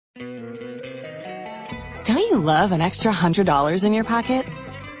Don't you love an extra $100 in your pocket?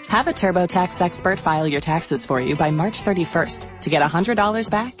 Have a TurboTax expert file your taxes for you by March 31st to get $100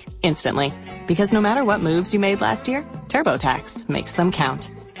 back instantly. Because no matter what moves you made last year, TurboTax makes them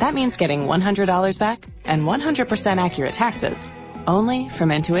count. That means getting $100 back and 100% accurate taxes, only from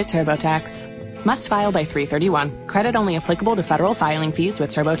Intuit TurboTax. Must file by 3/31. Credit only applicable to federal filing fees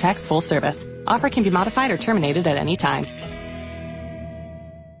with TurboTax full service. Offer can be modified or terminated at any time.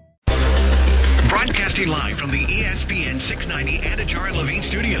 Broadcasting live from the ESPN 690 Anajar Levine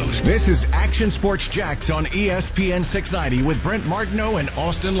Studios. This is Action Sports Jax on ESPN 690 with Brent Martineau and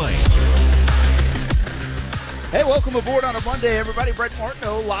Austen Lane. Hey, welcome aboard on a Monday, everybody. Brent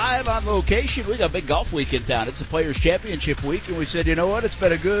Martineau live on location. We got a big golf week in town. It's the Players' Championship week, and we said, you know what? It's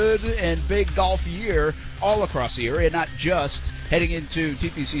been a good and big golf year all across the area, not just heading into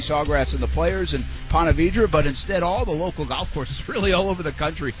TPC Sawgrass and the Players and Ponte Vedra, but instead all the local golf courses really all over the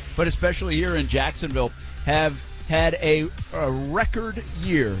country, but especially here in Jacksonville, have had a record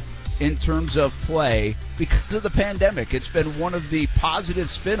year in terms of play because of the pandemic. It's been one of the positive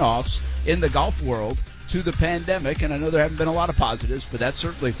spin-offs in the golf world to the pandemic, and I know there haven't been a lot of positives, but that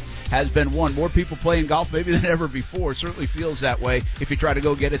certainly has been one. More people playing golf maybe than ever before. Certainly feels that way if you try to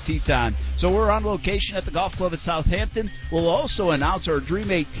go get a tee time. So we're on location at the golf club at Southampton. We'll also announce our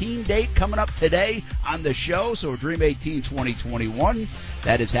Dream 18 date coming up today on the show. So Dream 18 2021,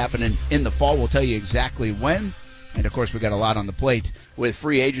 that is happening in the fall. We'll tell you exactly when. And, of course, we got a lot on the plate with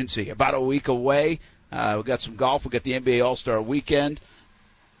free agency. About a week away. We've got some golf. We've got the NBA All-Star Weekend.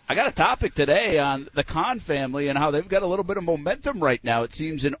 I got a topic today on the Khan family and how they've got a little bit of momentum right now, it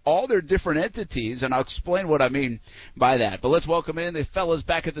seems, in all their different entities, and I'll explain what I mean by that. But let's welcome in the fellas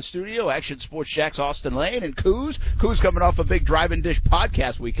back at the studio, Action Sports Jax, Austen Lane, and Coos. Coos coming off a big Drive and Dish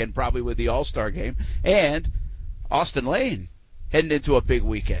podcast weekend, probably with the All-Star game, and Austen Lane heading into a big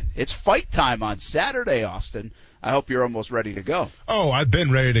weekend. It's fight time on Saturday, Austen. I hope you're almost ready to go. Oh, I've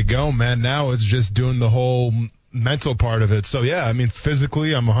been ready to go, man. Now it's just doing the whole mental part of it. So, yeah, I mean,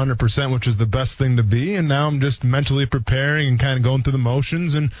 physically I'm 100%, which is the best thing to be, and now I'm just mentally preparing and kind of going through the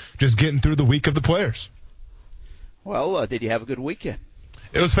motions and just getting through the week of the Players. Well, did you have a good weekend?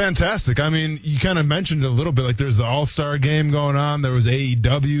 It was fantastic. I mean, you kind of mentioned it a little bit, like there's the All-Star game going on, there was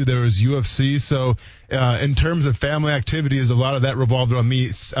AEW, there was UFC, so in terms of family activities, a lot of that revolved around me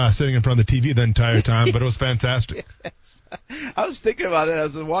sitting in front of the TV the entire time, but it was fantastic. Yes. I was thinking about it. I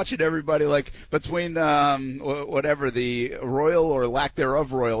was watching everybody, like, between whatever, the royal or lack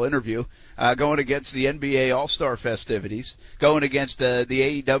thereof royal interview, going against the NBA All-Star festivities, going against the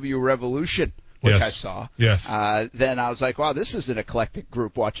AEW Revolution, which yes. I saw. Yes. Then I was like, wow, this is an eclectic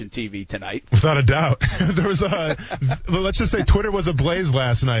group watching TV tonight. Without a doubt. There was let's just say Twitter was ablaze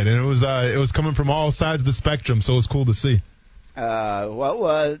last night, and it was coming from all sides of the spectrum, so it was cool to see.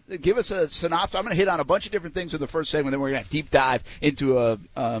 Give us a synopsis. I'm going to hit on a bunch of different things in the first segment, then we're going to deep dive into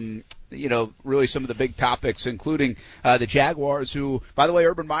really some of the big topics, including the Jaguars, who, by the way,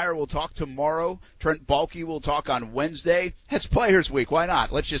 Urban Meyer will talk tomorrow. Trent Baalke will talk on Wednesday. It's Players Week. Why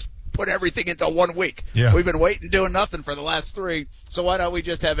not? Let's just put everything into 1 week. Yeah. We've been waiting, doing nothing for the last 3, so why don't we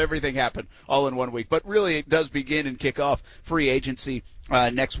just have everything happen all in 1 week? But really, it does begin and kick off free agency.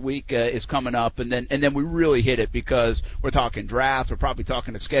 Next week is coming up, and then we really hit it because we're talking draft, we're probably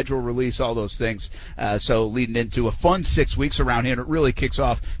talking a schedule release, all those things. So leading into a fun 6 weeks around here, and it really kicks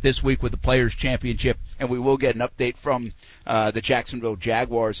off this week with the Players' Championship, and we will get an update from the Jacksonville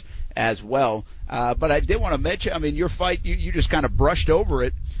Jaguars as well. But I did want to mention, I mean, your fight, you just kind of brushed over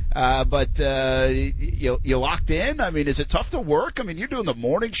it. But you locked in? I mean, is it tough to work? I mean, you're doing the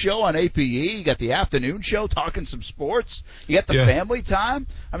morning show on APE. You got the afternoon show talking some sports. You got the family time.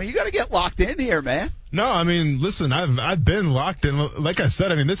 I mean, you got to get locked in here, man. No, I mean, listen, I've been locked in. Like I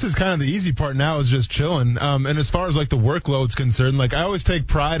said, I mean, this is kind of the easy part now is just chilling. And as far as like the workload's concerned, like I always take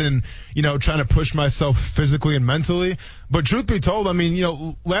pride in, trying to push myself physically and mentally. But truth be told, I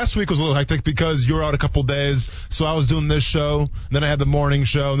mean, last week was a little hectic because you were out a couple days. So I was doing this show, then I had the morning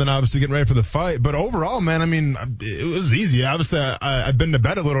show, and then obviously getting ready for the fight. But overall, man, I mean, it was easy. Obviously, I've been to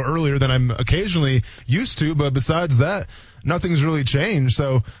bed a little earlier than I'm occasionally used to. But besides that, nothing's really changed.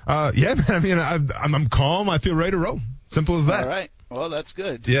 So, yeah, man, I mean, I'm calm. I feel ready to roll. Simple as that. All right. Well, that's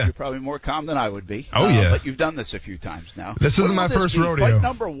good. Yeah. You're probably more calm than I would be. Oh, yeah. But you've done this a few times now. This isn't my first rodeo. Fight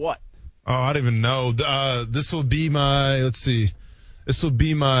number what? Oh, I don't even know. This will be my, let's see. This will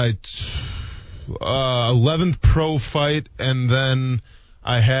be my 11th pro fight, and then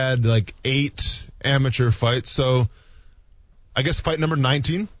I had like 8 amateur fights. So I guess fight number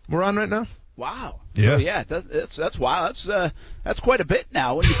 19 we're on right now. Wow. Yeah. Oh, yeah. That's wow. That's quite a bit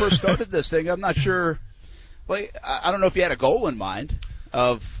now. When you first started this thing, I'm not sure. Like, I don't know if you had a goal in mind.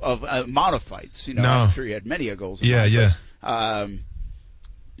 of amount of fights. No. I'm sure you had many goals. Yeah.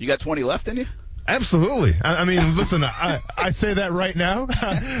 You got 20 left in you? Absolutely. I mean, listen, I say that right now.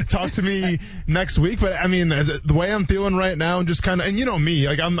 Talk to me next week. But I mean, the way I'm feeling right now, and just kind of, and you know me,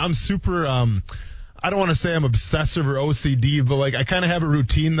 like I'm super. I don't want to say I'm obsessive or OCD, but like I kind of have a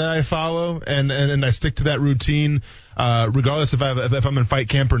routine that I follow, and I stick to that routine, regardless if I'm in fight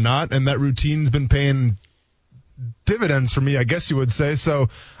camp or not. And that routine's been paying dividends for me, I guess you would say. So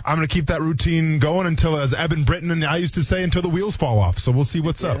I'm going to keep that routine going until, as Eben Britton and I used to say, until the wheels fall off. So we'll see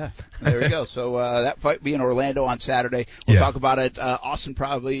what's up. There we go. So that fight will be in Orlando on Saturday. We'll talk about it.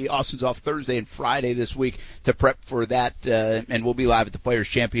 Austin's off Thursday and Friday this week to prep for that, and we'll be live at the Players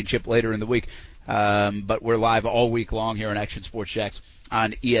Championship later in the week. But we're live all week long here on Action Sports Jacks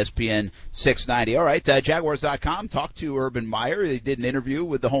on ESPN 690. All right, Jaguars.com talked to Urban Meyer. They did an interview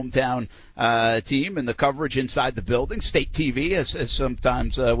with the hometown team and the coverage inside the building, state TV, as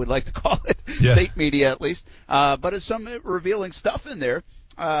sometimes we'd like to call it, state media at least. But it's some revealing stuff in there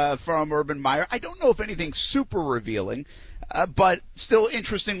from Urban Meyer. I don't know if anything's super revealing, but still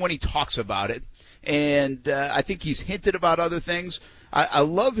interesting when he talks about it. And I think he's hinted about other things. I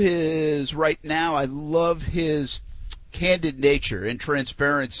love his candid nature and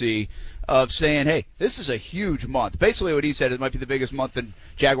transparency of saying, hey, this is a huge month. Basically what he said, it might be the biggest month in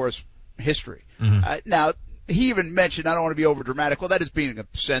Jaguars history. Now, he even mentioned, I don't want to be over dramatic. Well, that is being a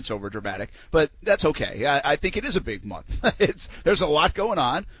sense over dramatic, but that's okay. I think it is a big month. There's a lot going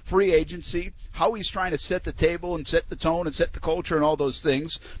on. Free agency, how he's trying to set the table and set the tone and set the culture and all those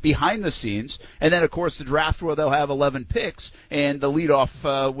things behind the scenes. And then, of course, the draft where they'll have 11 picks, and the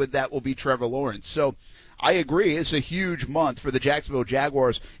leadoff with that will be Trevor Lawrence. So I agree. It's a huge month for the Jacksonville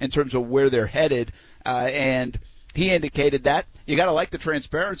Jaguars in terms of where they're headed. And he indicated that. You got to like the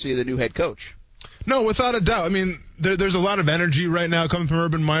transparency of the new head coach. No, without a doubt. I mean, there's a lot of energy right now coming from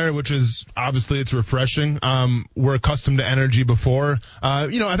Urban Meyer, which is obviously it's refreshing. We're accustomed to energy before. I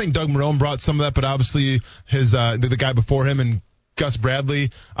think Doug Marrone brought some of that, but obviously the guy before him and Gus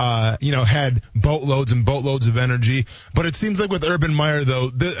Bradley, had boatloads and boatloads of energy. But it seems like with Urban Meyer, though,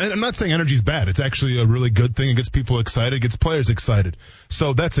 and I'm not saying energy's bad. It's actually a really good thing. It gets people excited. It gets players excited.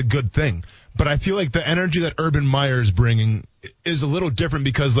 So that's a good thing. But I feel like the energy that Urban Meyer is bringing is a little different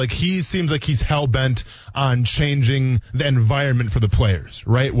because, like, he seems like he's hell-bent on changing the environment for the players,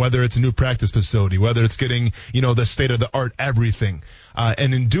 right? Whether it's a new practice facility, whether it's getting, the state-of-the-art everything.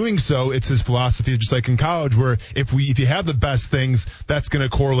 And in doing so, it's his philosophy, just like in college, where if you have the best things, that's going to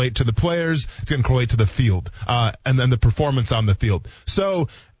correlate to the players, it's going to correlate to the field, and then the performance on the field. So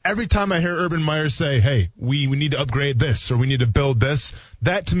every time I hear Urban Meyer say, hey, we need to upgrade this or we need to build this,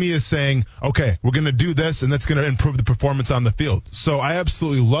 that to me is saying, okay, we're going to do this and that's going to improve the performance on the field. So I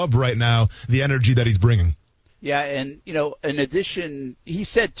absolutely love right now the energy that he's bringing. Yeah, and, in addition, he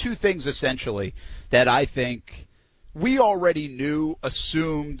said two things essentially that I think we already knew,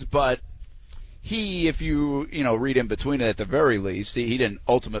 assumed, but he, if you read in between it at the very least, he didn't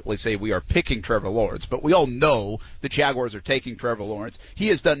ultimately say we are picking Trevor Lawrence, but we all know the Jaguars are taking Trevor Lawrence. He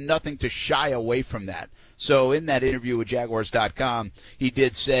has done nothing to shy away from that. So in that interview with Jaguars.com, he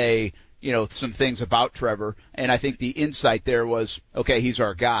did say, some things about Trevor, and I think the insight there was, okay, he's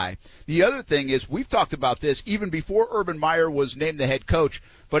our guy. The other thing is, we've talked about this even before Urban Meyer was named the head coach,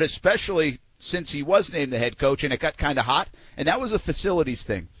 but especially since he was named the head coach and it got kind of hot, and that was a facilities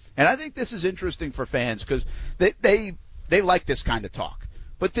thing. And I think this is interesting for fans because they like this kind of talk.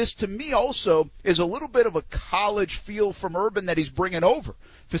 But this, to me, also is a little bit of a college feel from Urban that he's bringing over.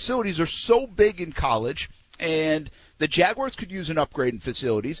 Facilities are so big in college, and the Jaguars could use an upgrade in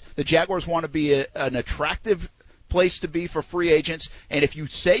facilities. The Jaguars want to be an attractive place to be for free agents. And if you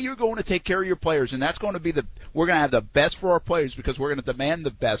say you're going to take care of your players, and that's going to be we're going to have the best for our players because we're going to demand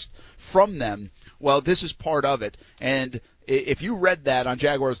the best from them, well, this is part of it. And if you read that on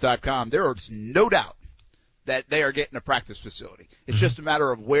Jaguars.com, there is no doubt that they are getting a practice facility. It's just a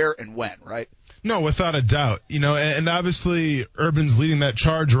matter of where and when, right? No, without a doubt. And obviously Urban's leading that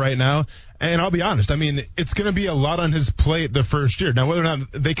charge right now. And I'll be honest, I mean, it's going to be a lot on his plate the first year. Now, whether or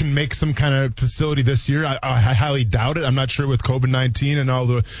not they can make some kind of facility this year, I highly doubt it. I'm not sure with COVID-19 and all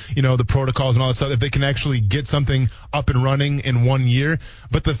the, the protocols and all that stuff, if they can actually get something up and running in 1 year.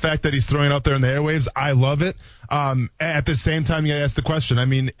 But the fact that he's throwing out there in the airwaves, I love it. At the same time, you ask the question, I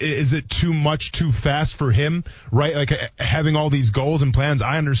mean, is it too much too fast for him, right? Like having all these goals and plans,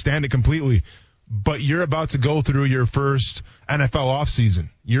 I understand it completely. But you're about to go through your first NFL offseason.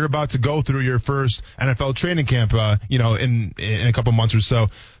 You're about to go through your first NFL training camp, in a couple months or so.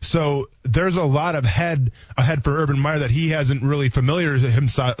 So there's a lot of ahead for Urban Meyer that he hasn't really familiar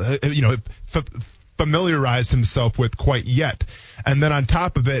himself, familiarized himself with quite yet. And then on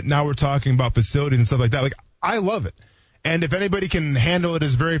top of it, now we're talking about facilities and stuff like that. Like, I love it. And if anybody can handle it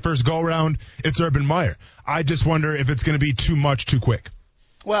his very first go-around, it's Urban Meyer. I just wonder if it's going to be too much too quick.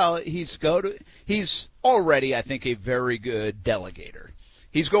 Well, he's already, I think, a very good delegator.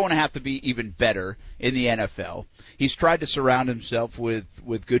 He's going to have to be even better in the NFL. He's tried to surround himself with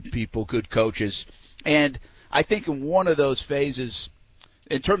good people, good coaches. And I think in one of those phases,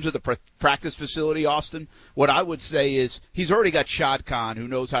 in terms of the practice facility, Austin, what I would say is he's already got Shad Khan, who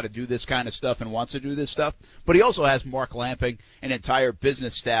knows how to do this kind of stuff and wants to do this stuff, but he also has Mark Lamping, an entire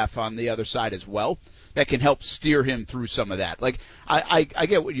business staff on the other side as well that can help steer him through some of that. Like, I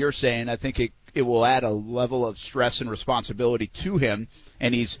get what you're saying. I think it will add a level of stress and responsibility to him,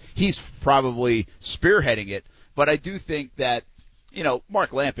 and he's probably spearheading it, but I do think that, you know,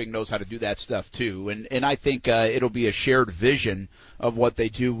 Mark Lamping knows how to do that stuff too, and I think it'll be a shared vision of what they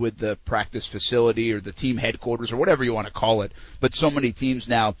do with the practice facility or the team headquarters or whatever you want to call it. But so many teams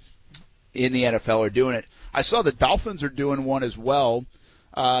now in the NFL are doing it. I saw the Dolphins are doing one as well.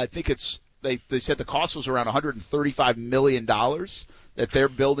 I think they said the cost was around $135 million that they're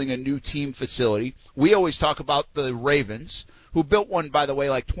building a new team facility. We always talk about the Ravens, who built one, by the way,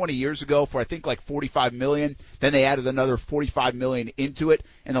 like 20 years ago for I think like $45 million. Then they added another $45 million into it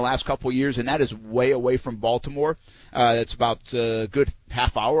in the last couple of years, and that is way away from Baltimore. That's about a good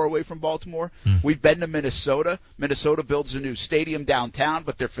half hour away from Baltimore. We've been to Minnesota. Minnesota builds a new stadium downtown,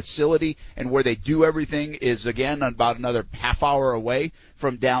 but their facility and where they do everything is, again, about another half hour away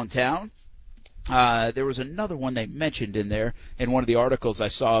from downtown. There was another one they mentioned in there in one of the articles I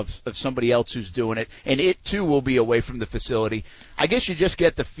saw of somebody else who's doing it, and it too will be away from the facility. I guess you just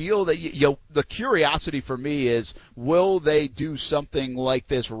get the feel that the curiosity for me is, will they do something like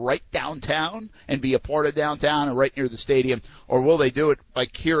this right downtown and be a part of downtown and right near the stadium, or will they do it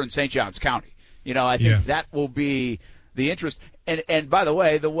like here in St. Johns County? You know, I think that will be the interest. And by the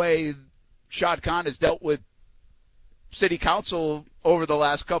way Shad Khan has dealt with city council over the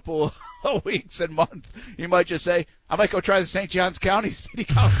last couple of weeks and months, you might just say, I might go try the St. Johns County City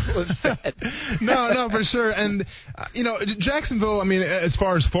Council instead. No, for sure. And, Jacksonville, I mean, as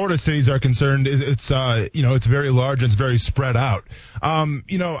far as Florida cities are concerned, it's very large and it's very spread out.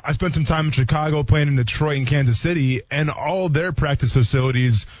 I spent some time in Chicago, playing in Detroit and Kansas City, and all their practice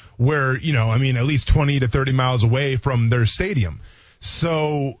facilities were, at least 20 to 30 miles away from their stadium.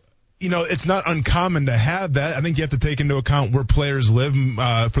 So, it's not uncommon to have that. I think you have to take into account where players live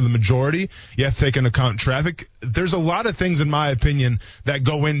for the majority. You have to take into account traffic. There's a lot of things, in my opinion, that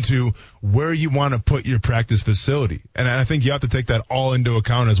go into where you want to put your practice facility. And I think you have to take that all into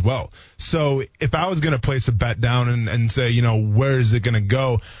account as well. So if I was going to place a bet down and say, where is it going to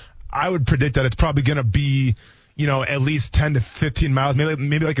go, I would predict that it's probably going to be, at least 10 to 15 miles,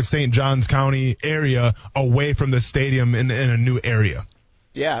 maybe like a St. Johns County area away from the stadium in a new area.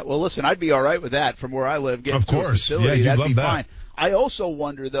 Yeah, well, listen, I'd be all right with that from where I live. Getting of to course, a facility, yeah, that'd be that. fine. I also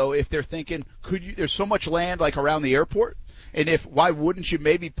wonder, though, if they're thinking, there's so much land like around the airport, and why wouldn't you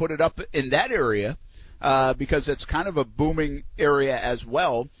maybe put it up in that area? Because it's kind of a booming area as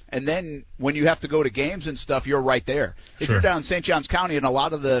well. And then when you have to go to games and stuff, you're right there. If Sure. you're down in St. Johns County, and a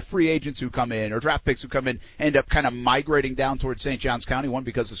lot of the free agents who come in or draft picks who come in end up kind of migrating down towards St. Johns County, one,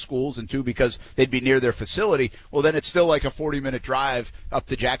 because of schools, and two, because they'd be near their facility, well, then it's still like a 40-minute drive up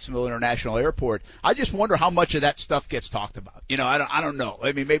to Jacksonville International Airport. I just wonder how much of that stuff gets talked about. I don't know.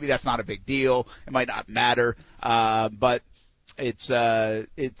 I mean, maybe that's not a big deal. It might not matter. But it's a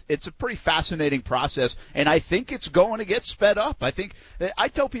pretty fascinating process, and I think it's going to get sped up. I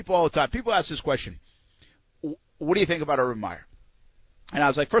tell people all the time, people ask this question, what do you think about Urban Meyer? And I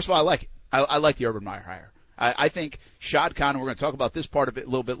was like, first of all, I like it. I like the Urban Meyer hire. I think Shad Khan, and we're going to talk about this part of it a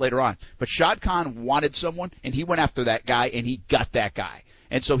little bit later on, but Shad Khan wanted someone, and he went after that guy, and he got that guy.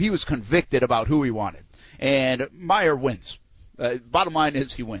 And so he was convicted about who he wanted. And Meyer wins. Bottom line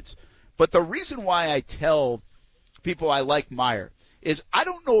is he wins. But the reason why I tell people I like Meyer is I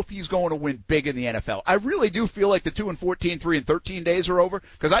don't know if he's going to win big in the NFL. I really do feel like the 2-14, 3-13 days are over,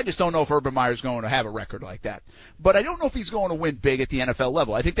 because I just don't know if Urban Meyer is going to have a record like that. But I don't know if he's going to win big at the NFL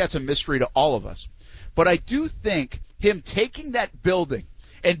level. I think that's a mystery to all of us. But I do think him taking that building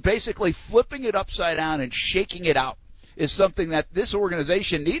and basically flipping it upside down and shaking it out is something that this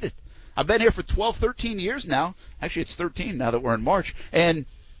organization needed. I've been here for 12, 13 years now. Actually, it's 13 now that we're in March. And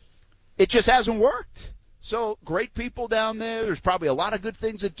it just hasn't worked. So great people down there. There's probably a lot of good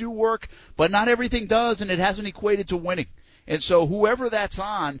things that do work, but not everything does, and it hasn't equated to winning. And so whoever that's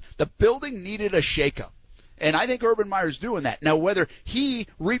on, the building needed a shakeup. And I think Urban Meyer's doing that. Now, whether he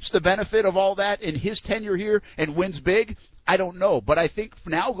reaps the benefit of all that in his tenure here and wins big, I don't know. But I think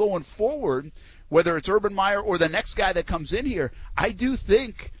now going forward, whether it's Urban Meyer or the next guy that comes in here, I do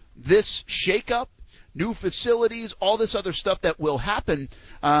think this shakeup, new facilities, all this other stuff that will happen,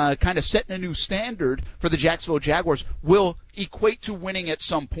 kind of setting a new standard for the Jacksonville Jaguars, will equate to winning at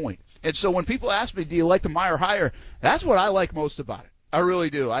some point. And so when people ask me, do you like the Meyer hire, that's what I like most about it. I really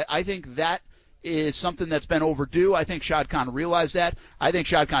do. I think that is something that's been overdue. I think Shad Khan realized that. I think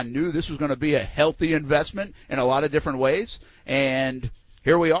Shad Khan knew this was going to be a healthy investment in a lot of different ways, and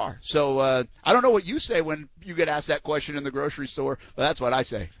here we are. So I don't know what you say when you get asked that question in the grocery store, but that's what I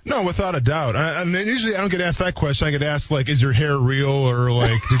say. No, without a doubt. Usually I don't get asked that question. I get asked, like, is your hair real, or,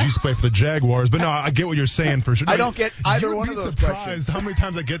 like, did you used to play for the Jaguars? But, no, I get what you're saying for sure. No, I don't get either one of those questions. You'd be surprised how many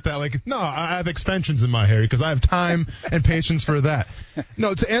times I get that. Like, no, I have extensions in my hair because I have time and patience for that.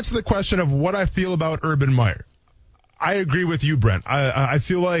 No, to answer the question of what I feel about Urban Meyer, I agree with you, Brent. I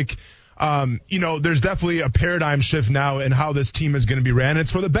feel like there's definitely a paradigm shift now in how this team is going to be ran.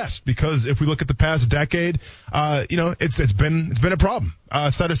 It's for the best, because if we look at the past decade, it's been a problem.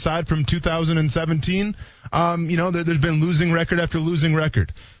 Set aside from 2017, there's been losing record after losing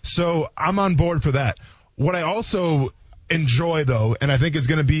record. So I'm on board for that. What I also enjoy, though, and I think is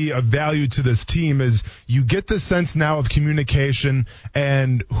going to be of value to this team, is you get the sense now of communication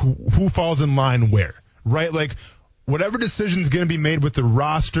and who falls in line where, right? Like, whatever decision is going to be made with the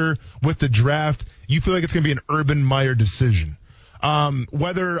roster, with the draft, you feel like it's going to be an Urban Meyer decision.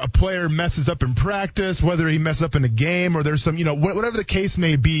 Whether a player messes up in practice, whether he messes up in a game, or there's some, whatever the case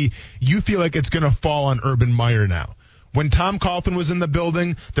may be, you feel like it's going to fall on Urban Meyer now. When Tom Coughlin was in the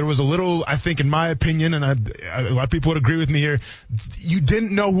building, there was a little, I think, in my opinion, and a lot of people would agree with me here, you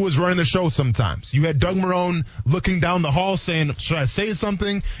didn't know who was running the show sometimes. You had Doug Marrone looking down the hall saying, should I say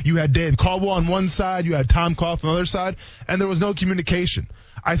something? You had Dave Caldwell on one side, you had Tom Coughlin on the other side, and there was no communication.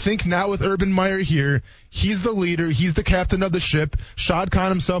 I think now with Urban Meyer here, he's the leader, he's the captain of the ship. Shad Khan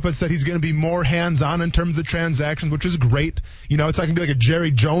himself has said he's going to be more hands-on in terms of the transactions, which is great. It's not going to be like a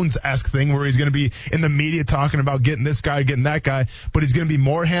Jerry Jones-esque thing where he's going to be in the media talking about getting this guy, getting that guy, but he's going to be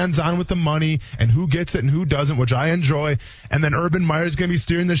more hands-on with the money and who gets it and who doesn't, which I enjoy. And then Urban Meyer is going to be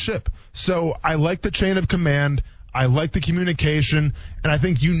steering the ship. So I like the chain of command. I like the communication, and I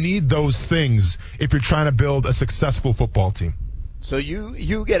think you need those things if you're trying to build a successful football team. So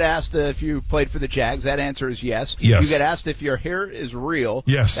you get asked if you played for the Jags. That answer is yes. Yes. You get asked if your hair is real.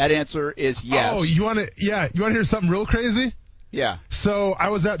 Yes. That answer is yes. Oh, you want to hear something real crazy? Yeah. So I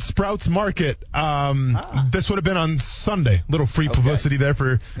was at Sprouts Market. This would have been on Sunday. Little free publicity there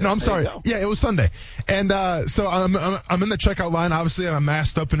for. No, I'm sorry. Yeah, it was Sunday. And so I'm in the checkout line. Obviously, I'm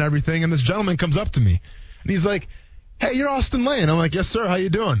masked up and everything. And this gentleman comes up to me, and he's like, "Hey, you're Austin Lane." I'm like, "Yes, sir. How you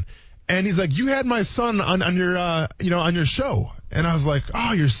doing?" And he's like, "You had my son on your on your show." And I was like,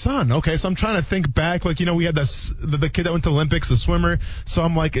 "Oh, your son? Okay." So I'm trying to think back, like, we had the kid that went to Olympics, the swimmer. So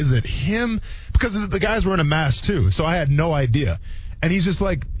I'm like, is it him? Because the guy's wearing a mask too. So I had no idea. And he's just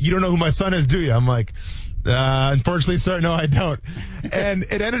like, "You don't know who my son is, do you?" I'm like, unfortunately, sir, no, I don't. And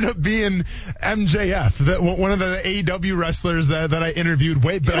it ended up being MJF, one of the AEW wrestlers that I interviewed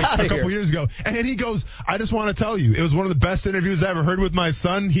way back a couple years ago. And he goes, "I just want to tell you, it was one of the best interviews I ever heard with my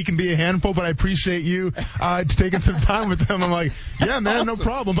son. He can be a handful, but I appreciate you taking some time with him." I'm like, "Yeah, man, no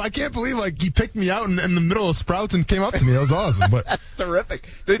problem." But I can't believe, like, he picked me out in the middle of Sprouts and came up to me. That was awesome. But that's terrific.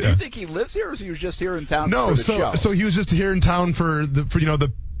 Do you think he lives here, or he was just here in town for the show? So he was just here in town for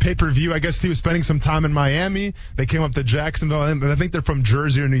the pay-per-view. I guess he was spending some time in Miami. They came up to Jacksonville, and I think they're from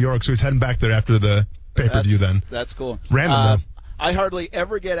Jersey or New York, so he's heading back there after the pay-per-view then. That's cool. Random, though. I hardly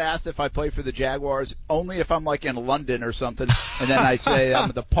ever get asked if I play for the Jaguars, only if I'm like in London or something, and then I say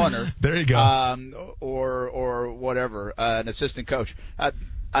I'm the punter. There you go. Or whatever, an assistant coach.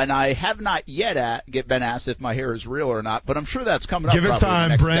 And I have not yet been asked if my hair is real or not, but I'm sure that's coming up. Give it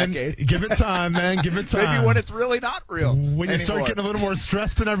time, Brent. Decade. Give it time, man. Give it time. Maybe when it's really not real. When you start getting a little more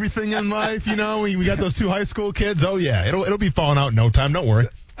stressed and everything in life, we got those 2 high school kids. Oh yeah, it'll be falling out in no time. Don't worry.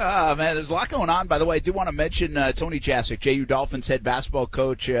 Man, there's a lot going on. By the way, I do want to mention Tony Jasic, JU Dolphins head basketball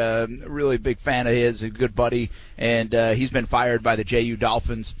coach, really big fan of his, a good buddy, and he's been fired by the JU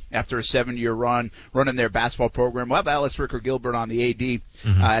Dolphins after a 7-year run running their basketball program. We'll have Alex Ricker-Gilbert on the AD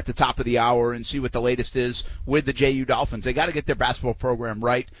at the top of the hour and see what the latest is with the JU Dolphins. They got to get their basketball program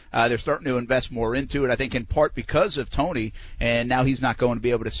right. They're starting to invest more into it, I think in part because of Tony, and now he's not going to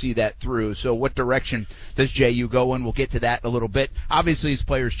be able to see that through. So what direction does JU go in? We'll get to that in a little bit. Obviously, it's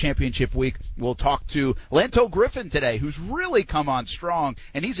Players Championship week. We'll talk to Lanto Griffin today, who's really come on strong,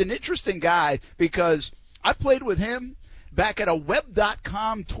 and he's an interesting guy because I played with him back at a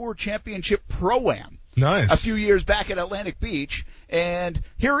Web.com Tour Championship Pro-Am. Nice. A few years back at Atlantic Beach, and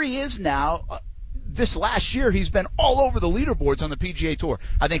here he is now. this last year, he's been all over the leaderboards on the PGA Tour.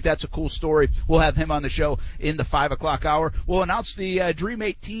 I think that's a cool story. We'll have him on the show in the 5 o'clock hour. We'll announce the Dream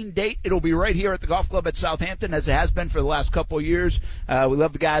 18 date. It'll be right here at the golf club at Southampton, as it has been for the last couple of years. We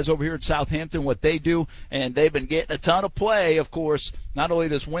love the guys over here at Southampton, what they do, and they've been getting a ton of play, of course, not only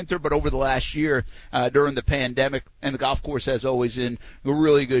this winter, but over the last year during the pandemic. And the golf course, as always, in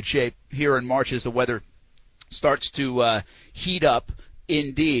really good shape here in March as the weather starts to heat up.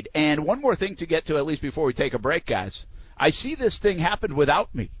 Indeed. And one more thing to get to, at least before we take a break, guys. I see this thing happen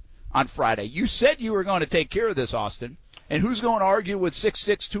without me on Friday. You said you were going to take care of this, Austin. And who's going to argue with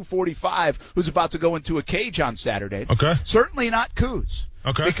 6'6", 245, who's about to go into a cage on Saturday? Okay. Certainly not Kuz.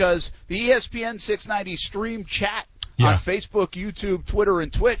 Okay. Because the ESPN 690 stream chat on Facebook, YouTube, Twitter,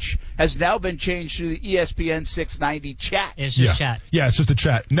 and Twitch has now been changed to the ESPN 690 chat. It's just chat. Yeah, it's just a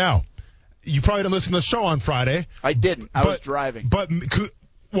chat. Now, you probably didn't listen to the show on Friday. I didn't. I was driving.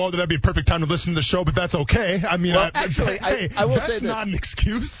 Well, that'd be a perfect time to listen to the show, but that's okay. I mean, well, actually, I will say that's not an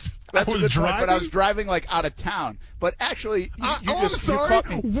excuse. That's I was a good driving. point, but I was driving like out of town. But actually, I'm sorry.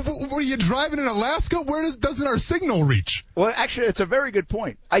 Were you driving in Alaska? Where doesn't our signal reach? Well, actually, it's a very good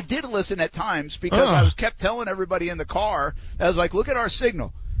point. I did listen at times because I was kept telling everybody in the car. I was like, look at our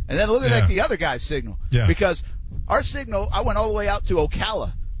signal, and then look at the other guy's signal. Yeah. Because our signal, I went all the way out to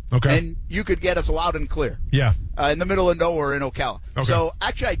Ocala. Okay. And you could get us loud and clear. Yeah. In the middle of nowhere in Ocala. Okay. So,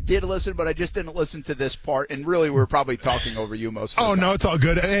 actually, I did listen, but I just didn't listen to this part, and really we were probably talking over you most of the time. Oh, no, it's all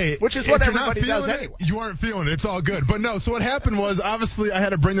good. Hey, which is what everybody does anyway. You aren't feeling it. It's all good. But, no, so what happened was, obviously, I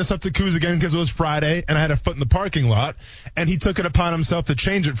had to bring this up to Kuz again because it was Friday, and I had a foot in the parking lot, and he took it upon himself to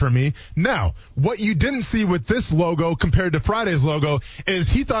change it for me. Now, what you didn't see with this logo compared to Friday's logo is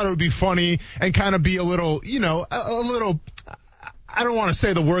he thought it would be funny and kind of be a little, a little – I don't want to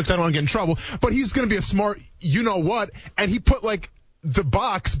say the word 'cause I don't want to get in trouble, but he's going to be a smart you-know-what, and he put, like, the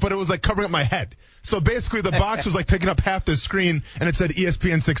box, but it was, like, covering up my head. So basically the box was, like, taking up half the screen, and it said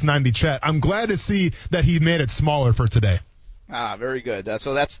ESPN 690 chat. I'm glad to see that he made it smaller for today. Ah, very good.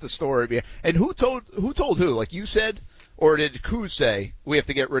 So that's the story. And who told who? Like you said, or did Kuz say we have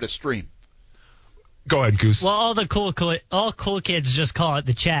to get rid of stream? Go ahead, Goose. Well, all cool kids just call it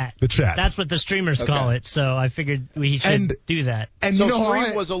the chat. The chat. That's what the streamers call it. So I figured we should do that. And so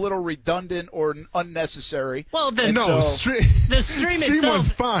stream was a little redundant or unnecessary. Well, the stream itself was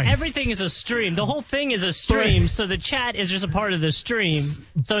fine. Everything is a stream. The whole thing is a stream. So the chat is just a part of the stream.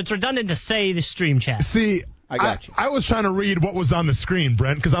 So it's redundant to say the stream chat. See. I got you. I was trying to read what was on the screen,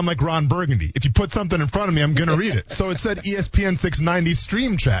 Brent, because I'm like Ron Burgundy. If you put something in front of me, I'm going to read it. So it said ESPN 690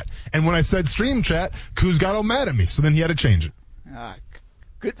 stream chat. And when I said stream chat, Kuz got all mad at me. So then he had to change it.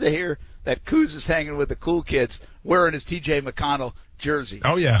 Good to hear that Kuz is hanging with the cool kids wearing his TJ McConnell jersey.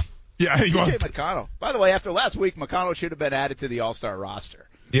 Oh, yeah. Yeah. TJ McConnell. By the way, after last week, McConnell should have been added to the All-Star roster.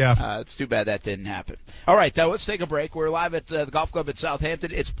 Yeah. It's too bad that didn't happen. All right, let's take a break. We're live at the golf club at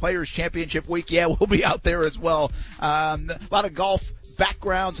Southampton. It's Players Championship Week. Yeah, we'll be out there as well. A lot of golf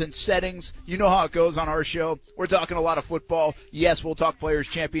backgrounds and settings. You know how it goes on our show. We're talking a lot of football. Yes, we'll talk Players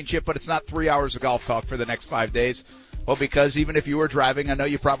Championship, but it's not 3 hours of golf talk for the next 5 days. Well, because even if you were driving, I know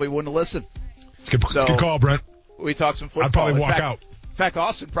you probably wouldn't listen. It's a good call, Brent. We talk some football. I'd probably walk out. In fact,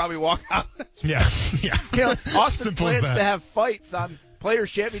 Austin probably walk out. Yeah. Austin plans to have fights on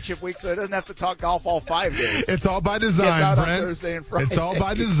Players Championship Week, so it doesn't have to talk golf all 5 days. It's all by design, Brent. On Thursday and Friday. It's all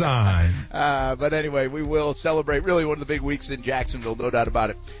by design. But anyway, we will celebrate really one of the big weeks in Jacksonville, no doubt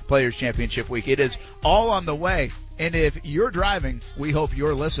about it. Players Championship Week. It is all on the way, and if you're driving, we hope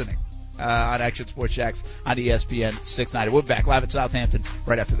you're listening on Action Sports Jacks on ESPN 690. We'll be back live at Southampton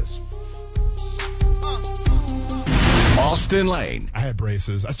right after this. Austin Lane. I had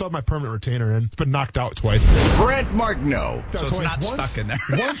braces. I still have my permanent retainer in. It's been knocked out twice. Brent Martineau. So it's not stuck in there.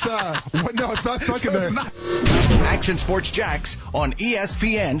 No, it's not stuck in there. Action Sports Jacks on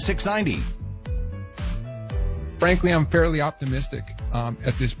ESPN 690. Frankly, I'm fairly optimistic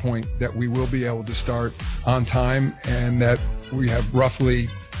at this point that we will be able to start on time and that we have roughly,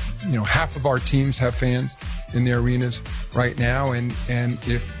 half of our teams have fans in the arenas right now. And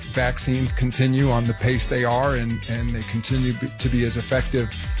if vaccines continue on the pace they are and they continue to be as effective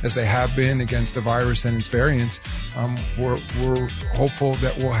as they have been against the virus and its variants, we're hopeful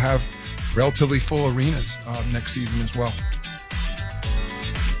that we'll have relatively full arenas next season as well.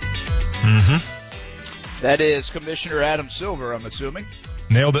 Mm-hmm. That is Commissioner Adam Silver, I'm assuming.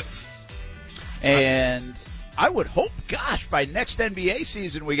 Nailed it. And I would hope, by next NBA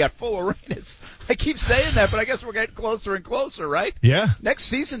season we got full arenas. I keep saying that, but I guess we're getting closer and closer, right? Yeah. Next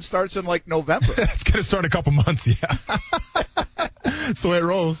season starts in November. It's going to start a couple months, yeah. It's the way it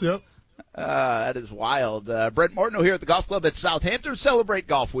rolls, yep. That is wild. Brent Martineau here at the Golf Club at Southampton. Celebrate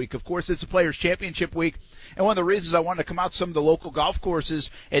Golf Week. Of course, it's the Players Championship Week. And one of the reasons I wanted to come out to some of the local golf courses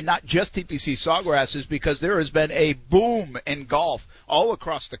and not just TPC Sawgrass is because there has been a boom in golf all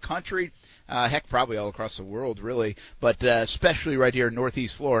across the country. Heck, probably all across the world, really, but especially right here in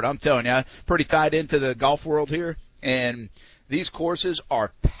Northeast Florida. I'm telling you, pretty tied into the golf world here, and these courses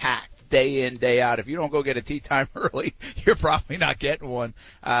are packed day in, day out. If you don't go get a tee time early, you're probably not getting one.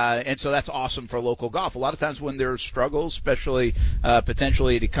 And so that's awesome for local golf. A lot of times when there's struggles, especially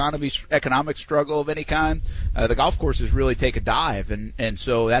potentially an economic struggle of any kind, the golf courses really take a dive. And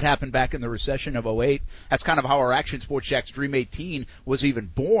so that happened back in the recession of 2008. That's kind of how our Action Sports Jacks Dream 18 was even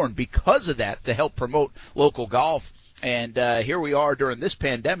born, because of that, to help promote local golf. And here we are during this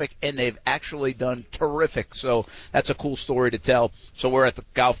pandemic, and they've actually done terrific. So that's a cool story to tell. So we're at the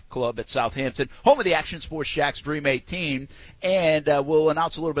Golf Club at Southampton, home of the Action Sports Jacks Dream 18, and we'll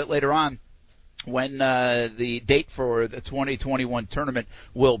announce a little bit later on when the date for the 2021 tournament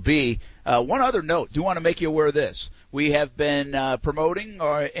will be. One other note, do want to make you aware of this. We have been promoting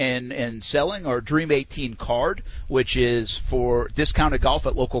and selling our Dream 18 card, which is for discounted golf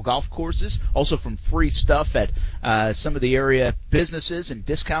at local golf courses, also from free stuff at some of the area businesses and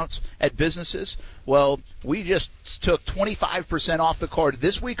discounts at businesses. Well, we just took 25% off the card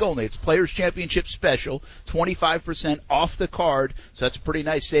this week only. It's Players Championship Special, 25% off the card. So that's a pretty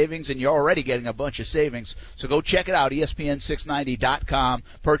nice savings, and you're already getting a bunch of savings. So go check it out, ESPN690.com.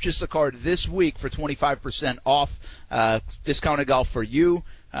 Purchase the card this week for 25% off. Discounted golf for you.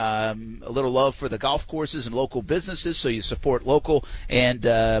 A little love for the golf courses and local businesses, so you support local, and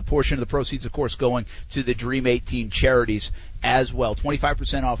a portion of the proceeds, of course, going to the Dream 18 charities as well.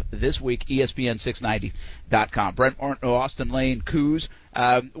 25% off this week, ESPN690.com. Brent, Austen, Lane, Coos.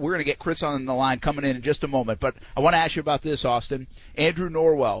 We're going to get Chris on the line coming in just a moment, but I want to ask you about this, Austin. Andrew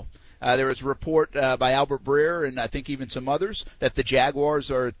Norwell. There was a report by Albert Breer and I think even some others that the Jaguars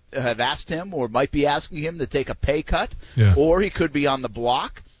have asked him or might be asking him to take a pay cut, or he could be on the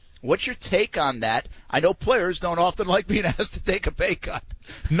block. What's your take on that? I know players don't often like being asked to take a pay cut.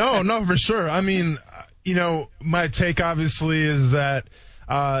 No, for sure. I mean, my take obviously is that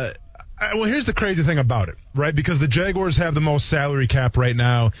well, here's the crazy thing about it, right? Because the Jaguars have the most salary cap right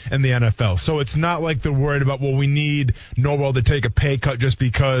now in the NFL. So it's not like they're worried about, well, we need Norwell to take a pay cut just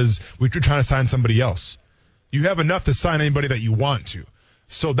because we're trying to sign somebody else. You have enough to sign anybody that you want to.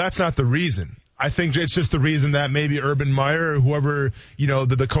 So that's not the reason. I think it's just the reason that maybe Urban Meyer or whoever,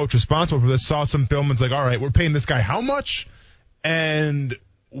 the coach responsible for this saw some film and it's like, all right, we're paying this guy how much? And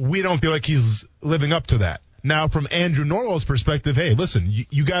we don't feel like he's living up to that. Now, from Andrew Norwell's perspective, hey, listen,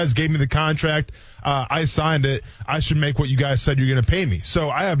 you guys gave me the contract. I signed it. I should make what you guys said you're going to pay me.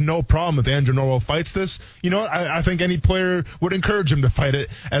 So I have no problem if Andrew Norwell fights this. You know what? I think any player would encourage him to fight it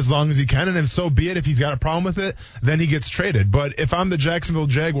as long as he can. And if so be it, if he's got a problem with it, then he gets traded. But if I'm the Jacksonville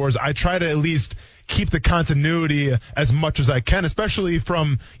Jaguars, I try to at least keep the continuity as much as I can, especially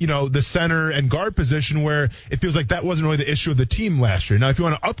from, the center and guard position where it feels like that wasn't really the issue of the team last year. Now, if you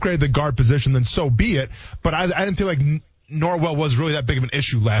want to upgrade the guard position, then so be it. But I didn't feel like Norwell was really that big of an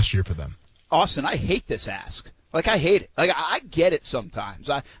issue last year for them. Austin, I hate this ask. I hate it. I get it sometimes.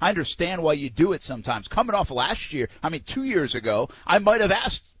 I understand why you do it sometimes. Coming off last year, 2 years ago, I might have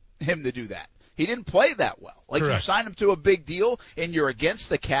asked him to do that. He didn't play that well. Correct. You signed him to a big deal, and you're against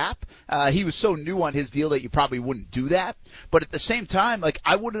the cap. He was so new on his deal that you probably wouldn't do that. But at the same time,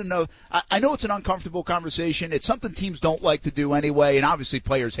 I wouldn't know. I know it's an uncomfortable conversation. It's something teams don't like to do anyway, and obviously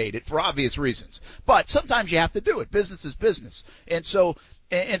players hate it for obvious reasons. But sometimes you have to do it. Business is business. And so,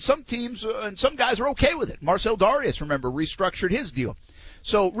 and some teams and some guys are okay with it. Marcel Darius, remember, restructured his deal.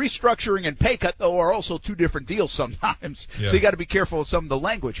 So restructuring and pay cut, though, are also two different deals sometimes. Yeah. So you got to be careful with some of the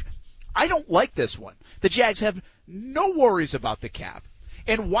language. I don't like this one. The Jags have no worries about the cap.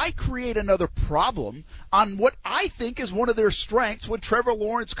 And why create another problem on what I think is one of their strengths with Trevor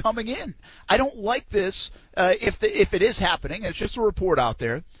Lawrence coming in? I don't like this if it is happening. It's just a report out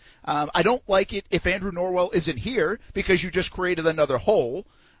there. I don't like it if Andrew Norwell isn't here because you just created another hole.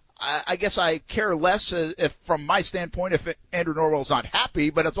 I guess I care less if, from my standpoint, if Andrew Norwell's not happy,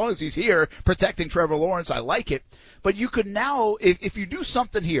 but as long as he's here protecting Trevor Lawrence, I like it. But you could now, if you do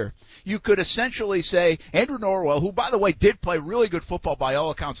something here, you could essentially say Andrew Norwell, who, by the way, did play really good football by all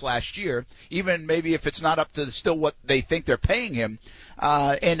accounts last year, even maybe if it's not up to still what they think they're paying him,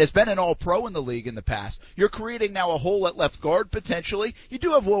 and has been an all-pro in the league in the past. You're creating now a hole at left guard potentially. You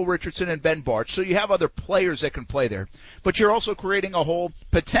do have Will Richardson and Ben Barch, so you have other players that can play there. But you're also creating a hole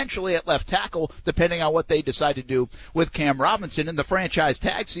potentially at left tackle, depending on what they decide to do with Cam Robinson. And the franchise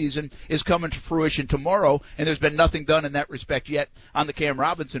tag season is coming to fruition tomorrow, and there's been nothing done in that respect yet on the Cam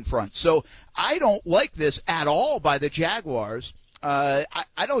Robinson front. So I don't like this at all by the Jaguars. I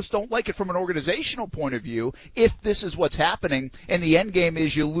just don't like it from an organizational point of view if this is what's happening and the end game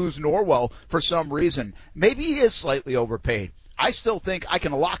is you lose Norwell for some reason. Maybe he is slightly overpaid. I still think I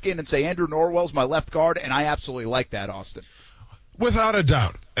can lock in and say Andrew Norwell's my left guard, and I absolutely like that, Austin. Without a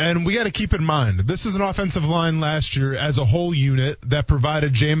doubt. And we got to keep in mind, this is an offensive line last year as a whole unit that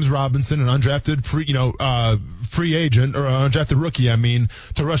provided James Robinson, an undrafted free agent, or undrafted rookie,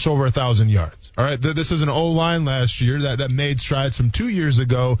 to rush over 1,000 yards. All right. This was an O-line last year that made strides from 2 years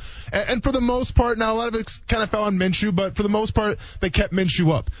ago. And for the most part, now a lot of it kind of fell on Minshew, but for the most part, they kept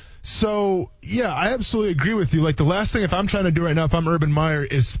Minshew up. So, yeah, I absolutely agree with you. Like, the last thing if I'm trying to do right now, if I'm Urban Meyer,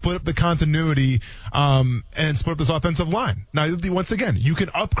 is split up the continuity and split up this offensive line. Now, once again, you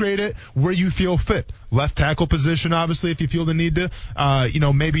can upgrade it where you feel fit. Left tackle position, obviously, if you feel the need to.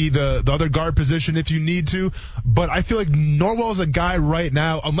 Maybe the other guard position if you need to. But I feel like Norwell's a guy right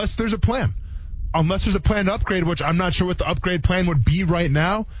now, unless there's a plan to upgrade, which I'm not sure what the upgrade plan would be right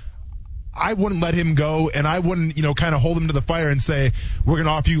now. I wouldn't let him go, and I wouldn't, kind of hold him to the fire and say, we're going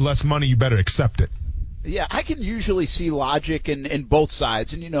to offer you less money, you better accept it. Yeah, I can usually see logic in both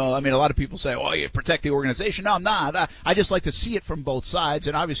sides. And, a lot of people say, you protect the organization. No, I'm not. I just like to see it from both sides.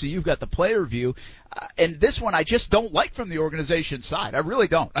 And obviously you've got the player view. And this one I just don't like from the organization side. I really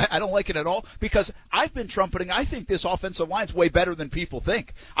don't. I don't like it at all because I've been trumpeting. I think this offensive line's way better than people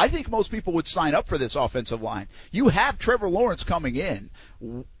think. I think most people would sign up for this offensive line. You have Trevor Lawrence coming in.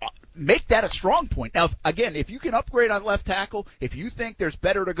 Make that a strong point. Now, again, if you can upgrade on left tackle, if you think there's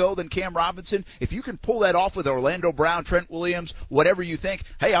better to go than Cam Robinson, if you can pull that off with Orlando Brown, Trent Williams, whatever you think,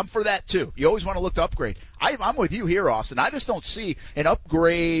 hey, I'm for that too. You always want to look to upgrade. I'm with you here, Austin. I just don't see an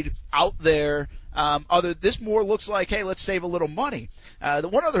upgrade out there. This more looks like, hey, let's save a little money. The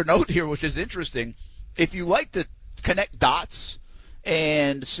one other note here, which is interesting, if you like to connect dots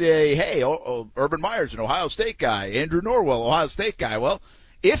and say, hey, Urban Meyer's an Ohio State guy, Andrew Norwell, Ohio State guy. Well,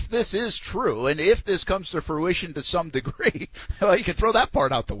 if this is true and if this comes to fruition to some degree, well, you can throw that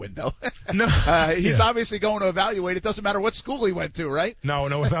part out the window. No, he's obviously going to evaluate. It doesn't matter what school he went to, right? No,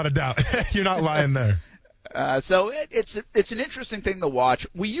 without a doubt. You're not lying there. So it's an interesting thing to watch.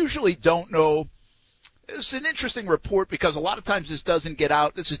 We usually don't know. It's an interesting report because a lot of times this doesn't get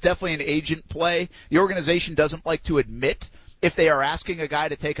out. This is definitely an agent play. The organization doesn't like to admit if they are asking a guy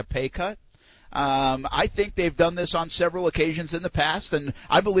to take a pay cut. I think they've done this on several occasions in the past, and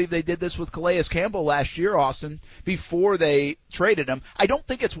I believe they did this with Calais Campbell last year, Austin, before they traded him. I don't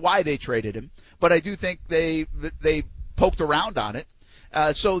think it's why they traded him, but I do think they poked around on it.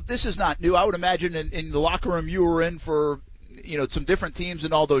 So this is not new. I would imagine in the locker room you were in for, some different teams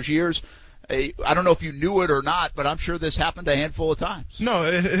in all those years. I don't know if you knew it or not, but I'm sure this happened a handful of times. No,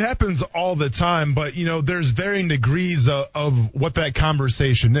 it happens all the time, but, there's varying degrees of what that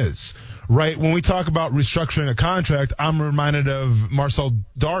conversation is, right? When we talk about restructuring a contract, I'm reminded of Marcel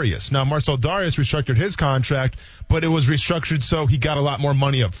Darius. Now, Marcel Darius restructured his contract, but it was restructured so he got a lot more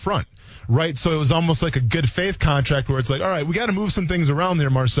money up front. Right, so it was almost like a good faith contract where it's like, all right, we got to move some things around there,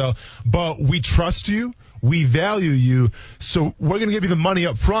 Marcel, but we trust you, we value you, so we're going to give you the money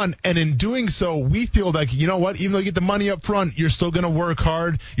up front, and in doing so, we feel like, you know what, even though you get the money up front, you're still going to work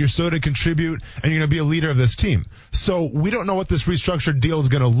hard, you're still going to contribute, and you're going to be a leader of this team. So we don't know what this restructured deal is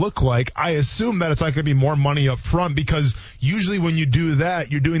going to look like. I assume that it's not going to be more money up front because usually when you do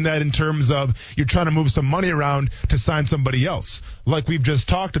that, you're doing that in terms of you're trying to move some money around to sign somebody else, like we've just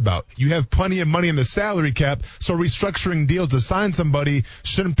talked about. You have plenty of money in the salary cap, so restructuring deals to sign somebody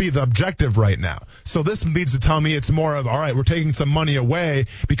shouldn't be the objective right now. So this leads to tell me it's more of, all right, we're taking some money away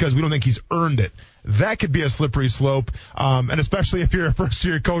because we don't think he's earned it. That could be a slippery slope, and especially if you're a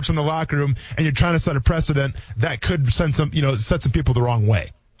first-year coach in the locker room and you're trying to set a precedent, that could send set some people the wrong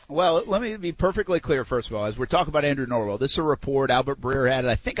way. Well, let me be perfectly clear, first of all, as we're talking about Andrew Norwell. This is a report. Albert Breer had it.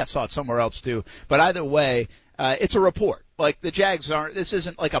 I think I saw it somewhere else, too. But either way, it's a report. Like, the Jags this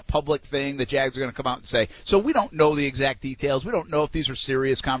isn't like a public thing. The Jags are going to come out and say, so we don't know the exact details. We don't know if these are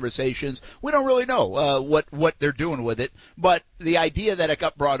serious conversations. We don't really know what they're doing with it. But the idea that it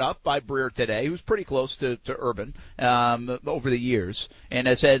got brought up by Breer today, who was pretty close to Urban over the years, and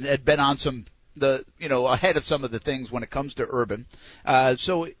had been on some ahead of some of the things when it comes to Urban.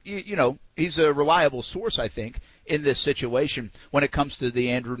 So he's a reliable source, I think, in this situation when it comes to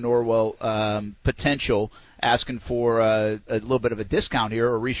the Andrew Norwell potential, asking for a little bit of a discount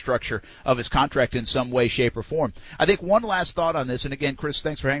here or restructure of his contract in some way, shape, or form. I think one last thought on this, and again, Chris,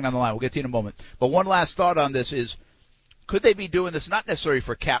 thanks for hanging on the line. We'll get to you in a moment. But one last thought on this is, could they be doing this not necessarily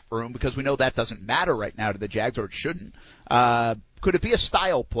for cap room, because we know that doesn't matter right now to the Jags, or it shouldn't. Could it be a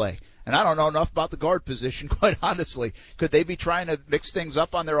style play? And I don't know enough about the guard position, quite honestly. Could they be trying to mix things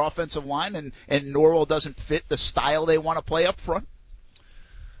up on their offensive line, and Norwell doesn't fit the style they want to play up front?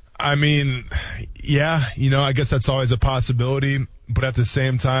 I mean, yeah, I guess that's always a possibility. But at the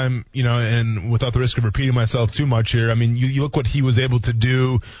same time, and without the risk of repeating myself too much here, I mean, you look what he was able to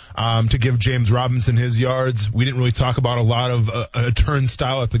do to give James Robinson his yards. We didn't really talk about a lot of a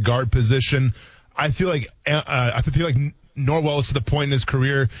turnstile at the guard position. I feel like Norwell is to the point in his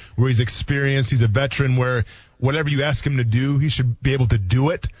career where he's experienced, he's a veteran, where whatever you ask him to do, he should be able to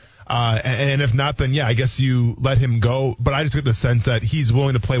do it. And if not, then yeah, I guess you let him go. But I just get the sense that he's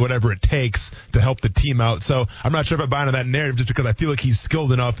willing to play whatever it takes to help the team out. So I'm not sure if I buy into that narrative, just because I feel like he's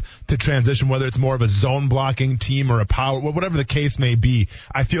skilled enough to transition, whether it's more of a zone blocking team or a power, whatever the case may be.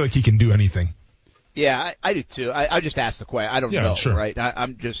 I feel like he can do anything. Yeah, I do too. I just asked the question. I don't know, sure. Right?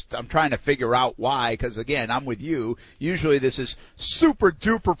 I'm trying to figure out why, because again, I'm with you. Usually this is super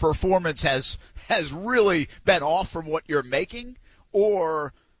duper performance has really been off from what you're making,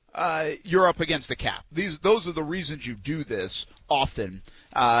 or you're up against the cap. Those are the reasons you do this often.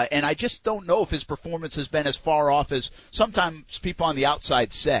 And I just don't know if his performance has been as far off as sometimes people on the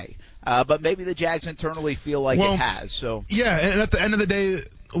outside say. But maybe the Jags internally feel like it has. So yeah, and at the end of the day,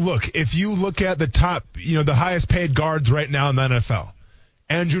 look, if you look at the top, the highest paid guards right now in the NFL,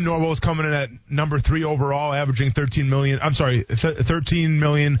 Andrew Norwell is coming in at number 3 overall, averaging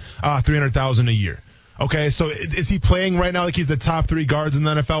 $13,300,000 a year. Okay, so is he playing right now like he's the top 3 guards in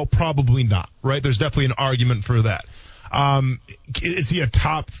the NFL? Probably not, right? There's definitely an argument for that. Is he a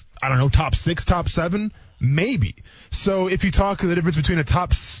top 6, top 7? Maybe. So if you talk the difference between a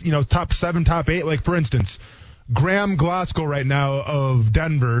top 7, top 8, like for instance, Graham Glasgow right now of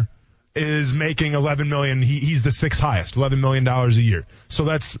Denver is making $11 million. He's the 6th highest, $11 million a year. So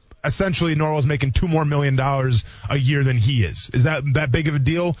that's essentially Norwell's making $2 more million a year than he is. Is that big of a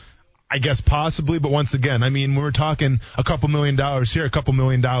deal? I guess possibly, but once again, I mean, when we're talking a couple $1 million here, a couple $1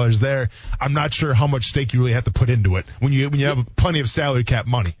 million there, I'm not sure how much stake you really have to put into it when you have plenty of salary cap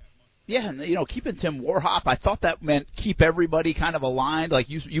money. Yeah, and keeping Tim Warhop, I thought that meant keep everybody kind of aligned, like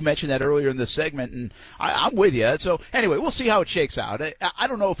you mentioned that earlier in the segment, and I'm with you. So anyway, we'll see how it shakes out. I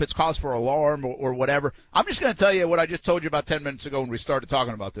don't know if it's cause for alarm or whatever. I'm just going to tell you what I just told you about 10 minutes ago when we started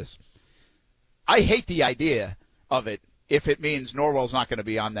talking about this. I hate the idea of it if it means Norwell's not going to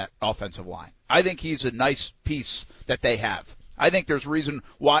be on that offensive line. I think he's a nice piece that they have. I think there's reason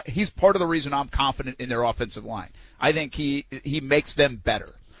why he's part of the reason I'm confident in their offensive line. I think he makes them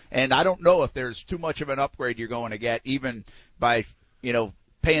better. And I don't know if there's too much of an upgrade you're going to get even by,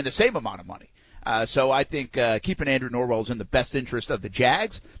 paying the same amount of money. So I think keeping Andrew Norwell is in the best interest of the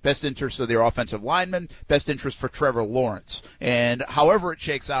Jags, best interest of their offensive linemen, best interest for Trevor Lawrence. And however it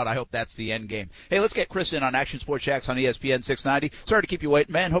shakes out, I hope that's the end game. Hey, let's get Chris in on Action Sports Jax on ESPN 690. Sorry to keep you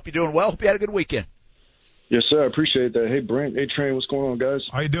waiting, man. Hope you're doing well. Hope you had a good weekend. Yes, sir. I appreciate that. Hey, Brent. Hey, Train. What's going on, guys?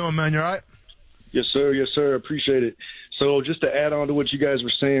 How you doing, man? You all right? Yes, sir. Yes, sir. Appreciate it. So just to add on to what you guys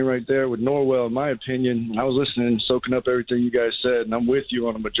were saying right there with Norwell, in my opinion, I was listening, soaking up everything you guys said, and I'm with you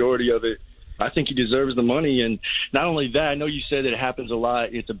on a majority of it. I think he deserves the money. And not only that, I know you said that it happens a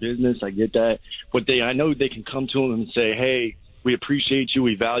lot. It's a business. I get that. But I know they can come to him and say, hey, we appreciate you.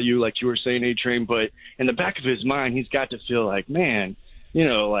 We value, like you were saying, A-Train. But in the back of his mind, he's got to feel like, man,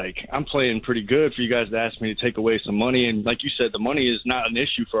 I'm playing pretty good for you guys to ask me to take away some money. And like you said, the money is not an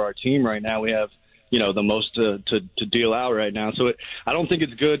issue for our team right now. We have the most to deal out right now. So I don't think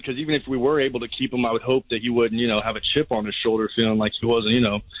it's good, because even if we were able to keep him, I would hope that he wouldn't, have a chip on his shoulder feeling like he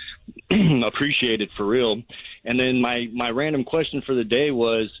wasn't, appreciated for real. And then my random question for the day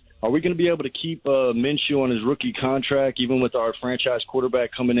was, are we going to be able to keep Minshew on his rookie contract, even with our franchise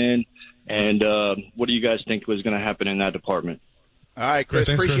quarterback coming in? And what do you guys think was going to happen in that department? All right, Chris,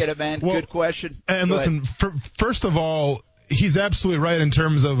 thanks, appreciate Chris. it, man. Well, good question. And Go listen, first of all, he's absolutely right in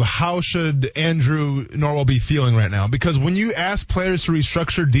terms of how should Andrew Norwell be feeling right now. Because when you ask players to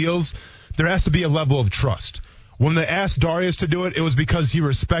restructure deals, there has to be a level of trust. When they asked Darius to do it, it was because he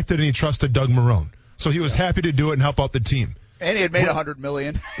respected and he trusted Doug Marrone. So he was happy to do it and help out the team. And he had made $100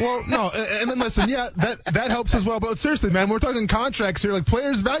 million. Well, no, and then listen, yeah, that helps as well. But seriously, man, we're talking contracts here. Like,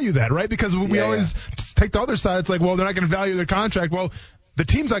 players value that, right? Because we always take the other side. It's like, well, they're not going to value their contract. Well, The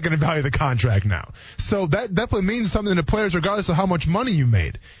team's not going to value the contract now. So that definitely means something to players regardless of how much money you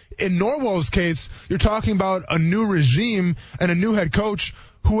made. In Norwell's case, you're talking about a new regime and a new head coach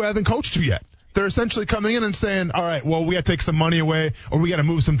who haven't coached you yet. They're essentially coming in and saying, all right, well, we got to take some money away or we got to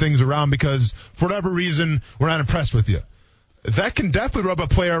move some things around because for whatever reason, we're not impressed with you. That can definitely rub a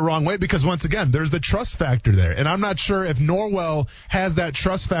player the wrong way because, once again, there's the trust factor there. And I'm not sure if Norwell has that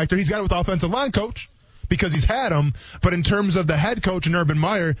trust factor. He's got it with offensive line coach because he's had him. But in terms of the head coach and Urban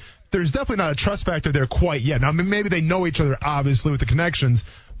Meyer, there's definitely not a trust factor there quite yet. Now, I mean, maybe they know each other, obviously, with the connections,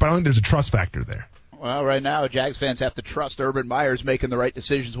 but I don't think there's a trust factor there. Well, right now, Jags fans have to trust Urban Meyer's making the right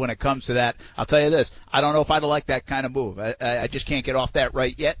decisions when it comes to that. I'll tell you this. I don't know if I'd like that kind of move. I just can't get off that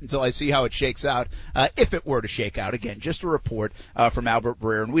right yet until I see how it shakes out. If it were to shake out, again, just a report from Albert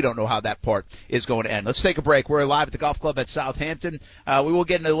Breer, and we don't know how that part is going to end. Let's take a break. We're live at the golf club at Southampton. We will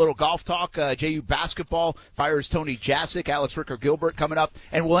get into a little golf talk. JU basketball fires Tony Jasic, Alex Ricker-Gilbert coming up,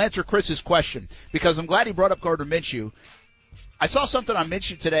 and we'll answer Chris's question because I'm glad he brought up Gardner Minshew. I saw something on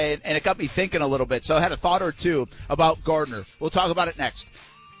Minshew today, and it got me thinking a little bit, so I had a thought or two about Gardner. We'll talk about it next.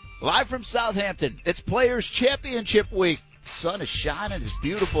 Live from Southampton, it's Players' Championship Week. The sun is shining. It's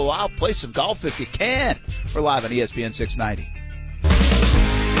beautiful out. Play some golf if you can. We're live on ESPN 690.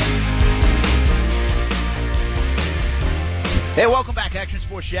 Hey, welcome back. Action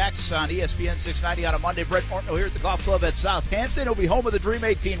Sports Jax on ESPN 690 on a Monday. Brent Martineau here at the golf club at Southampton. He'll be home of the Dream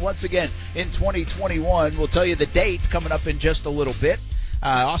 18 once again in 2021. We'll tell you the date coming up in just a little bit.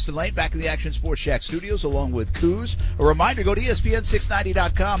 Austin Lane back in the Action Sports Jax studios along with Coos. A reminder, go to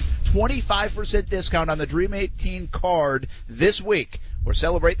ESPN690.com. 25% discount on the Dream 18 card this week. We're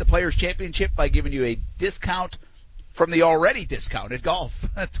celebrating the Players' Championship by giving you a discount from the already discounted golf.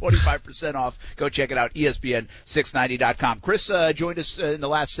 25% off. Go check it out, ESPN690.com. Chris joined us in the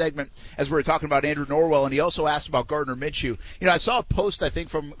last segment as we were talking about Andrew Norwell, and he also asked about Gardner Minshew. You know, I saw a post, I think,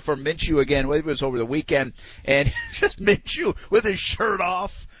 from Minshew again, maybe it was over the weekend, and just Minshew with his shirt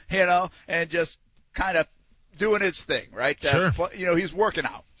off, you know, and just kind of doing his thing, right? Sure. You know, he's working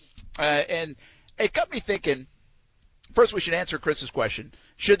out. And it got me thinking, first, we should answer Chris's question.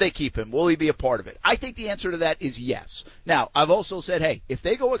 Should they keep him? Will he be a part of it? I think the answer to that is yes. Now, I've also said, hey, if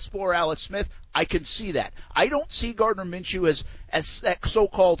they go explore Alex Smith, I can see that. I don't see Gardner Minshew as that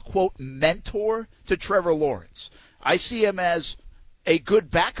so-called, quote, mentor to Trevor Lawrence. I see him as a good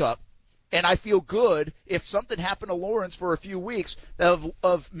backup, and I feel good if something happened to Lawrence for a few weeks of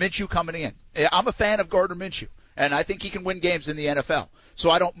Minshew coming in. I'm a fan of Gardner Minshew. And I think he can win games in the NFL. So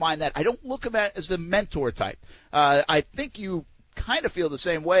I don't mind that. I don't look at him as the mentor type. I think you kind of feel the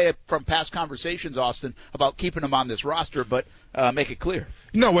same way from past conversations, Austin, about keeping him on this roster, but make it clear.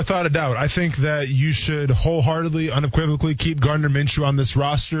 No, without a doubt. I think that you should wholeheartedly, unequivocally keep Gardner Minshew on this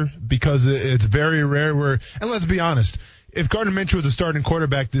roster because it's very rare where, and let's be honest, if Gardner Minshew was a starting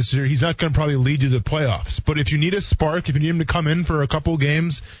quarterback this year, he's not going to probably lead you to the playoffs. But if you need a spark, if you need him to come in for a couple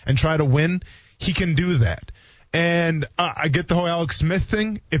games and try to win, he can do that. And I get the whole Alex Smith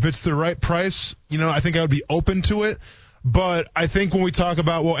thing. If it's the right price, you know, I think I would be open to it. But I think when we talk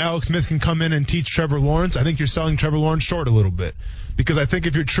about, well, Alex Smith can come in and teach Trevor Lawrence, I think you're selling Trevor Lawrence short a little bit. Because I think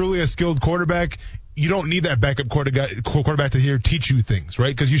if you're truly a skilled quarterback, you don't need that backup quarterback to teach you things,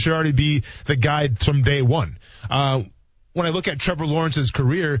 right? Because you should already be the guy from day one. When I look at Trevor Lawrence's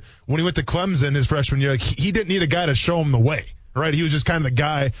career, when he went to Clemson his freshman year, like, he didn't need a guy to show him the way. Right, he was just kind of the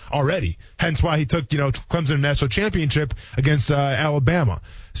guy already. Hence why he took, Clemson national championship against Alabama.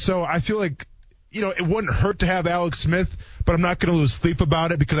 So I feel like, it wouldn't hurt to have Alex Smith, but I'm not going to lose sleep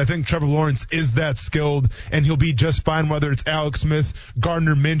about it because I think Trevor Lawrence is that skilled and he'll be just fine whether it's Alex Smith,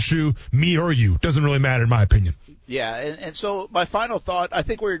 Gardner Minshew, me or you. Doesn't really matter in my opinion. Yeah, and so my final thought, I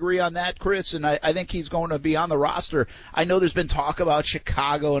think we agree on that, Chris, and I think he's going to be on the roster. I know there's been talk about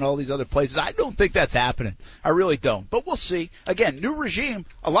Chicago and all these other places. I don't think that's happening. I really don't. But we'll see. Again, new regime,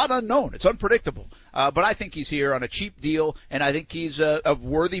 a lot unknown. It's unpredictable. But I think he's here on a cheap deal, and I think he's a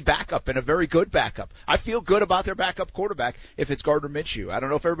worthy backup and a very good backup. I feel good about their backup quarterback if it's Gardner Minshew. I don't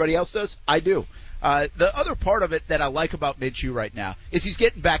know if everybody else does. I do. The other part of it that I like about Minshew right now is he's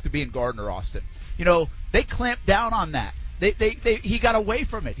getting back to being Gardner, Austin. They clamped down on that. He got away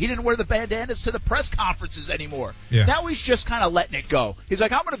from it. He didn't wear the bandanas to the press conferences anymore. Yeah. Now he's just kind of letting it go. He's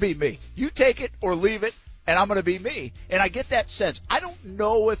like, I'm going to be me. You take it or leave it, and I'm going to be me. And I get that sense. I don't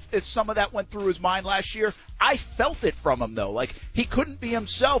know if some of that went through his mind last year. I felt it from him, though. Like, he couldn't be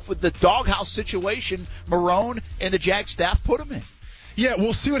himself with the doghouse situation Marone and the Jag staff put him in. Yeah,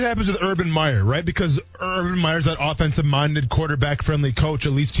 we'll see what happens with Urban Meyer, right? Because Urban Meyer's that offensive-minded, quarterback-friendly coach.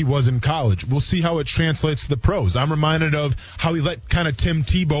 At least he was in college. We'll see how it translates to the pros. I'm reminded of how he let kind of Tim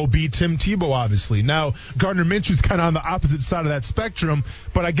Tebow be Tim Tebow, obviously. Now, Gardner Minshew's kind of on the opposite side of that spectrum,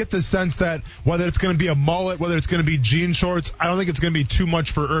 but I get the sense that whether it's going to be a mullet, whether it's going to be jean shorts, I don't think it's going to be too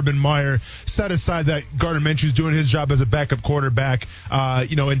much for Urban Meyer. Set aside that Gardner Minshew's doing his job as a backup quarterback,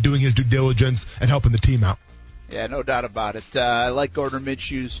 and doing his due diligence and helping the team out. Yeah, no doubt about it. I like Gardner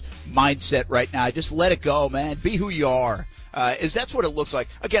Minshew's mindset right now. Just let it go, man. Be who you are. That's what it looks like.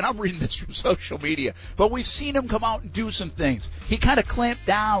 Again, I'm reading this from social media, but we've seen him come out and do some things. He kind of clamped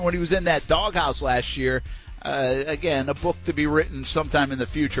down when he was in that doghouse last year. Again, a book to be written sometime in the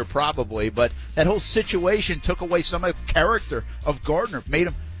future probably, but that whole situation took away some of the character of Gardner, made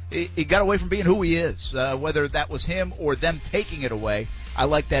him. He got away from being who he is, whether that was him or them taking it away. I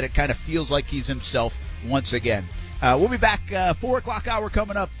like that it kind of feels like he's himself once again. We'll be back, 4 o'clock hour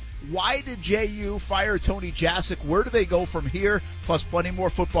coming up. Why did JU fire Tony Jasic? Where do they go from here? Plus plenty more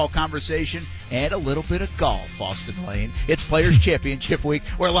football conversation and a little bit of golf, Austin Lane. It's Players Championship Week.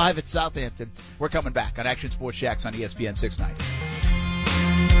 We're live at Southampton. We're coming back on Action Sports Jax on ESPN 690.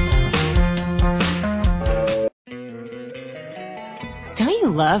 Don't you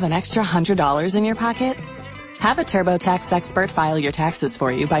love an extra $100 in your pocket? Have a TurboTax expert file your taxes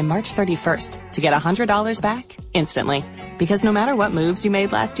for you by March 31st to get $100 back instantly. Because no matter what moves you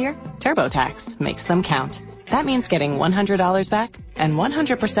made last year, TurboTax makes them count. That means getting $100 back and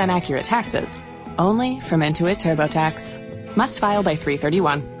 100% accurate taxes only from Intuit TurboTax. Must file by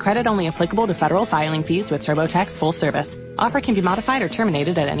 3/31. Credit only applicable to federal filing fees with TurboTax full service. Offer can be modified or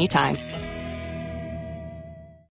terminated at any time.